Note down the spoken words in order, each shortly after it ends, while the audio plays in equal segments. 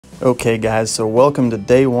Okay guys, so welcome to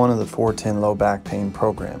day one of the 410 low back pain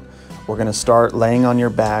program. We're going to start laying on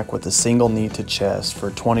your back with a single knee to chest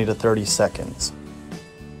for 20 to 30 seconds.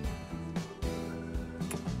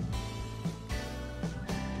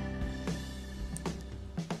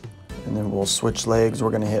 And then we'll switch legs.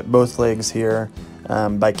 We're going to hit both legs here.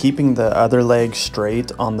 By keeping the other leg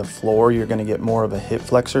straight on the floor, you're going to get more of a hip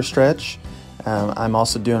flexor stretch. I'm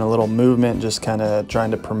also doing a little movement, just kind of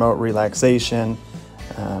trying to promote relaxation.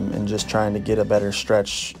 And just trying to get a better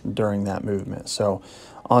stretch during that movement. So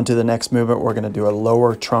on to the next movement, we're going to do a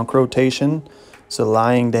lower trunk rotation. So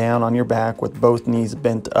lying down on your back with both knees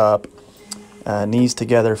bent up, knees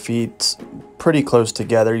together, feet pretty close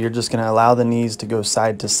together. You're just going to allow the knees to go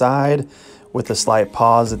side to side with a slight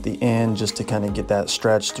pause at the end just to kind of get that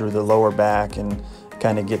stretch through the lower back and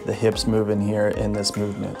kind of get the hips moving here in this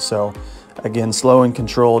movement. So again, slow and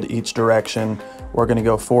controlled each direction. We're going to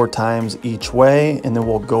go 4 times each way, and then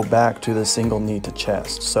we'll go back to the single knee to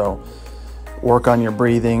chest. So work on your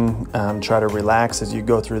breathing, try to relax as you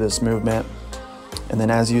go through this movement. And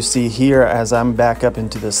then as you see here, as I'm back up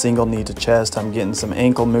into the single knee to chest, I'm getting some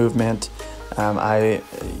ankle movement.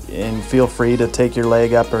 And feel free to take your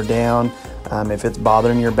leg up or down. If it's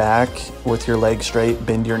bothering your back with your leg straight,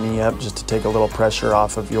 bend your knee up just to take a little pressure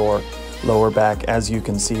off of your lower back, as you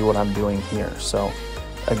can see what I'm doing here. So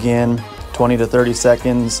again, 20 to 30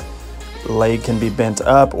 seconds, leg can be bent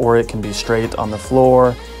up or it can be straight on the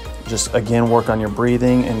floor. Just again, work on your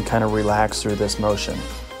breathing and kind of relax through this motion.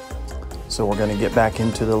 So we're going to get back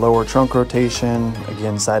into the lower trunk rotation,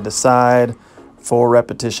 again side to side, 4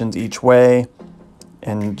 repetitions each way,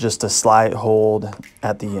 and just a slight hold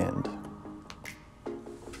at the end.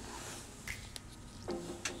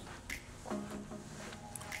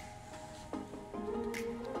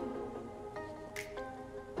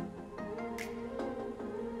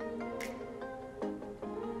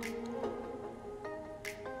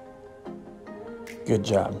 Good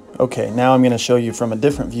job. Okay, now I'm going to show you from a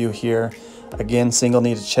different view here. Again, single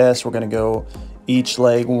knee to chest. We're going to go each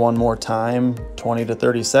leg one more time, 20 to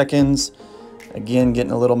 30 seconds. Again,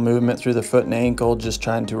 getting a little movement through the foot and ankle, just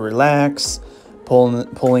trying to relax,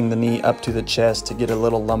 pulling the knee up to the chest to get a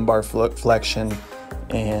little lumbar flexion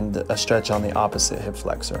and a stretch on the opposite hip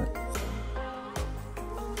flexor.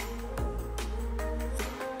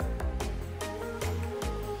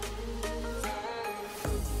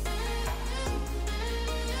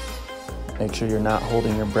 Make sure you're not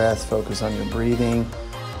holding your breath. Focus on your breathing.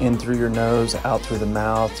 In through your nose, out through the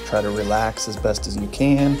mouth. Try to relax as best as you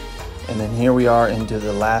can. And then here we are into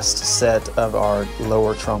the last set of our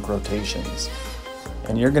lower trunk rotations.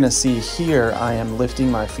 And you're going to see here I am lifting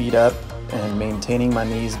my feet up and maintaining my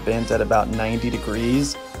knees bent at about 90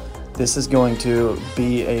 degrees. This is going to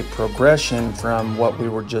be a progression from what we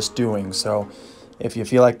were just doing. So if you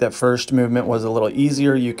feel like that first movement was a little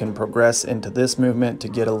easier, you can progress into this movement to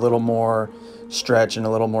get a little more stretch and a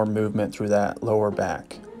little more movement through that lower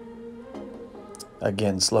back.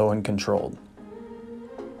 Again, slow and controlled.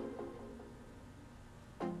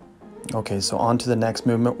 Okay, so on to the next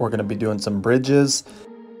movement. We're going to be doing some bridges.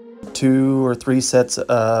 2 or 3 sets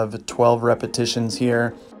of 12 repetitions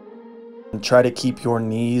here. And try to keep your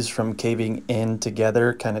knees from caving in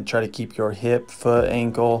together. Kind of try to keep your hip, foot,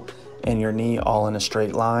 ankle, and your knee all in a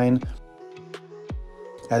straight line.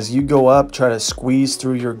 As you go up, try to squeeze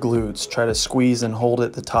through your glutes. Try to squeeze and hold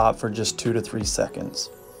at the top for just 2 to 3 seconds.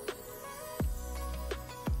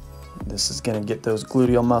 This is going to get those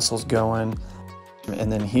gluteal muscles going.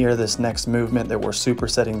 And then here, this next movement that we're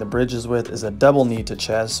supersetting the bridges with is a double knee to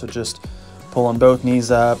chest. So just pulling both knees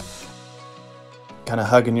up, kind of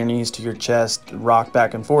hugging your knees to your chest, rock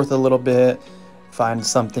back and forth a little bit. Find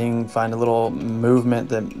a little movement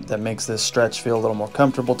that makes this stretch feel a little more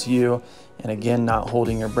comfortable to you. And again, not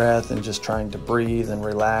holding your breath and just trying to breathe and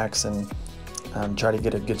relax and try to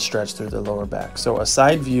get a good stretch through the lower back. So a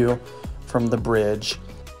side view from the bridge.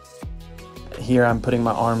 Here I'm putting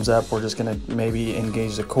my arms up. We're just going to maybe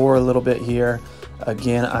engage the core a little bit here.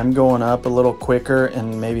 Again, I'm going up a little quicker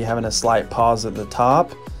and maybe having a slight pause at the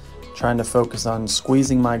top. Trying to focus on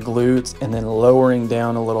squeezing my glutes and then lowering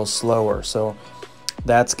down a little slower. So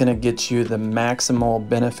that's going to get you the maximal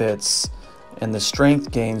benefits and the strength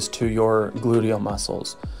gains to your gluteal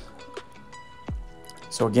muscles.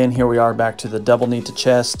 So again, here we are back to the double knee to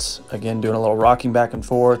chest. Again, doing a little rocking back and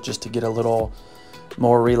forth just to get a little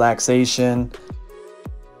more relaxation.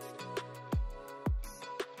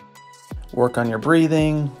 Work on your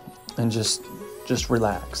breathing and just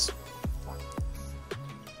relax.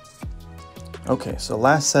 Okay, so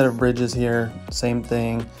last set of bridges here, same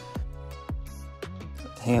thing.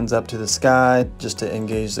 Hands up to the sky just to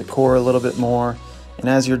engage the core a little bit more. And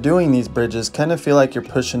as you're doing these bridges, kind of feel like you're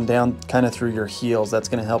pushing down kind of through your heels. That's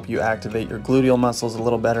going to help you activate your gluteal muscles a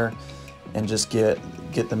little better and just get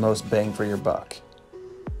the most bang for your buck.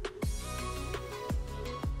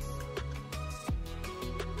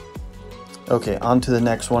 Okay, on to the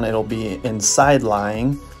next one. It'll be in side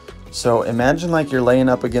lying. So imagine like you're laying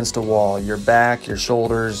up against a wall, your back, your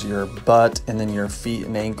shoulders, your butt, and then your feet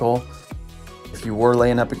and ankle. If you were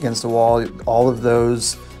laying up against a wall, all of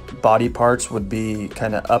those body parts would be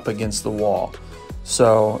kind of up against the wall.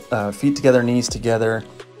 So feet together, knees together,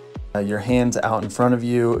 your hands out in front of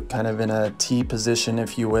you, kind of in a T position,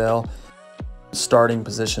 if you will. Starting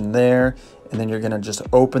position there, and then you're gonna just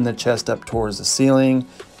open the chest up towards the ceiling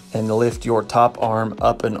and lift your top arm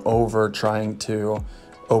up and over, trying to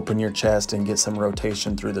open your chest and get some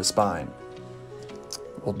rotation through the spine.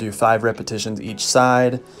 We'll do 5 repetitions each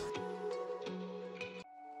side.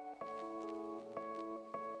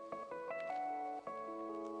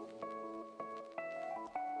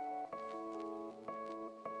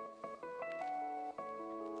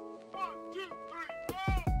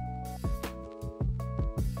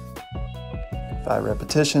 Five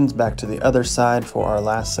repetitions, back to the other side for our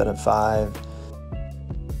last set of 5.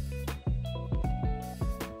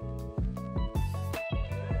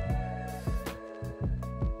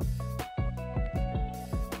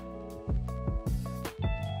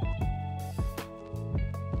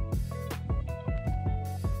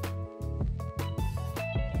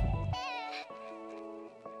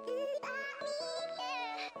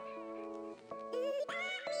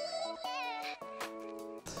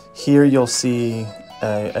 Here you'll see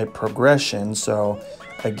a progression. So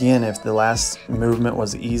again, if the last movement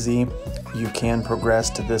was easy, you can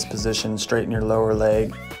progress to this position, straighten your lower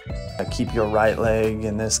leg, keep your right leg,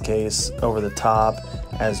 in this case, over the top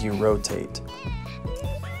as you rotate.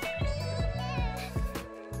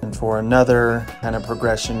 And for another kind of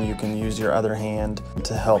progression, you can use your other hand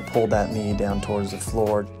to help pull that knee down towards the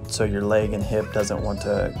floor so your leg and hip doesn't want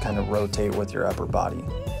to kind of rotate with your upper body.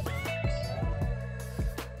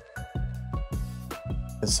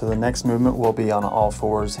 So the next movement will be on all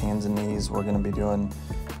fours, hands and knees. We're going to be doing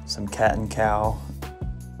some cat and cow,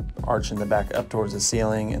 arching the back up towards the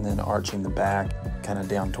ceiling and then arching the back kind of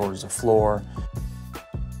down towards the floor.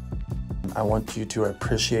 I want you to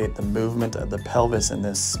appreciate the movement of the pelvis in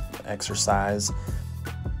this exercise.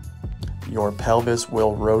 Your pelvis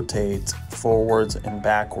will rotate forwards and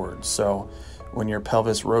backwards. So when your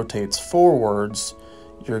pelvis rotates forwards,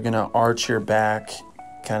 you're going to arch your back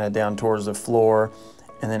kind of down towards the floor.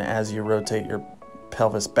 And then as you rotate your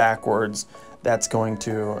pelvis backwards, that's going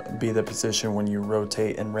to be the position when you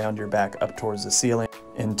rotate and round your back up towards the ceiling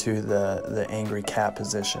into the angry cat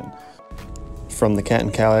position. From the cat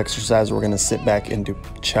and cow exercise, we're going to sit back into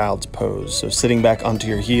child's pose. So sitting back onto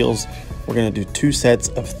your heels, we're going to do 2 sets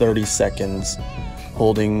of 30 seconds,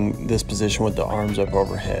 holding this position with the arms up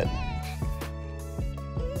overhead.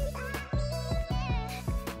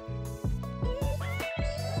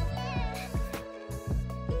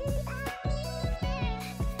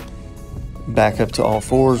 Back up to all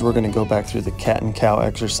fours, we're going to go back through the cat and cow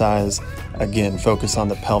exercise. Again, focus on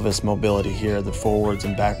the pelvis mobility here, the forwards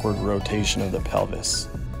and backward rotation of the pelvis.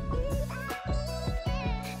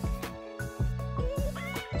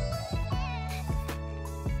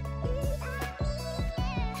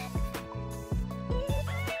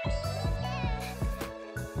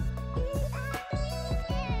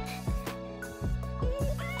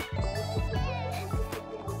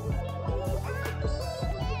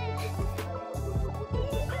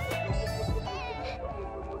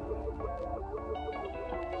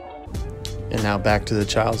 And now back to the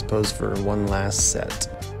child's pose for one last set.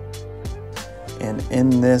 And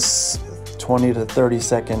in this 20 to 30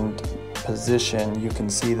 second position, you can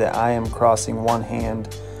see that I am crossing one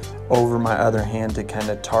hand over my other hand to kind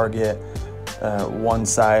of target one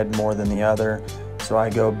side more than the other. So I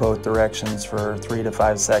go both directions for 3 to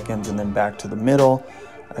 5 seconds and then back to the middle.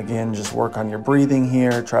 Again, just work on your breathing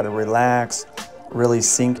here, try to relax, really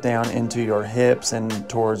sink down into your hips and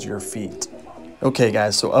towards your feet. Okay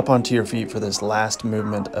guys, so up onto your feet for this last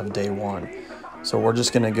movement of day 1. So we're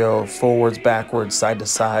just gonna go forwards, backwards, side to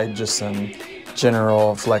side, just some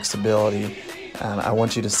general flexibility. I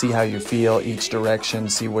want you to see how you feel each direction,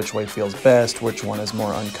 see which way feels best, which one is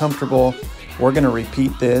more uncomfortable. We're gonna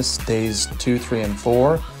repeat this days 2, 3, and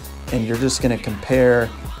 4, and you're just gonna compare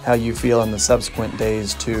how you feel in the subsequent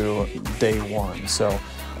days to day 1. So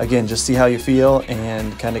again, just see how you feel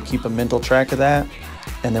and kind of keep a mental track of that.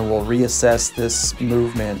 And then we'll reassess this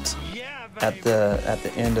movement at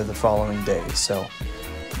the end of the following day. So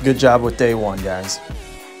good job with day 1, guys.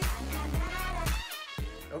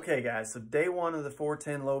 Okay guys, so day 1 of the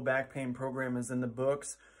 410 low back pain program is in the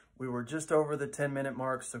books. We were just over the 10-minute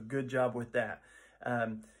mark, so good job with that.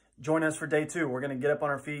 Join us for day 2. We're gonna get up on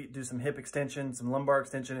our feet, do some hip extension, some lumbar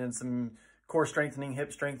extension, and some core strengthening,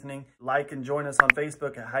 hip strengthening. Like and join us on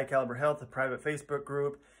Facebook at High Caliber Health, a private Facebook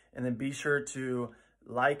group, and then be sure to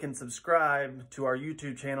like and subscribe to our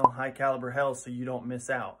YouTube channel, High Caliber Health, so you don't miss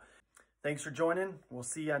out. Thanks for joining. We'll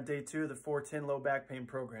see you on day 2 of the 410 low back pain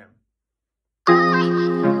program.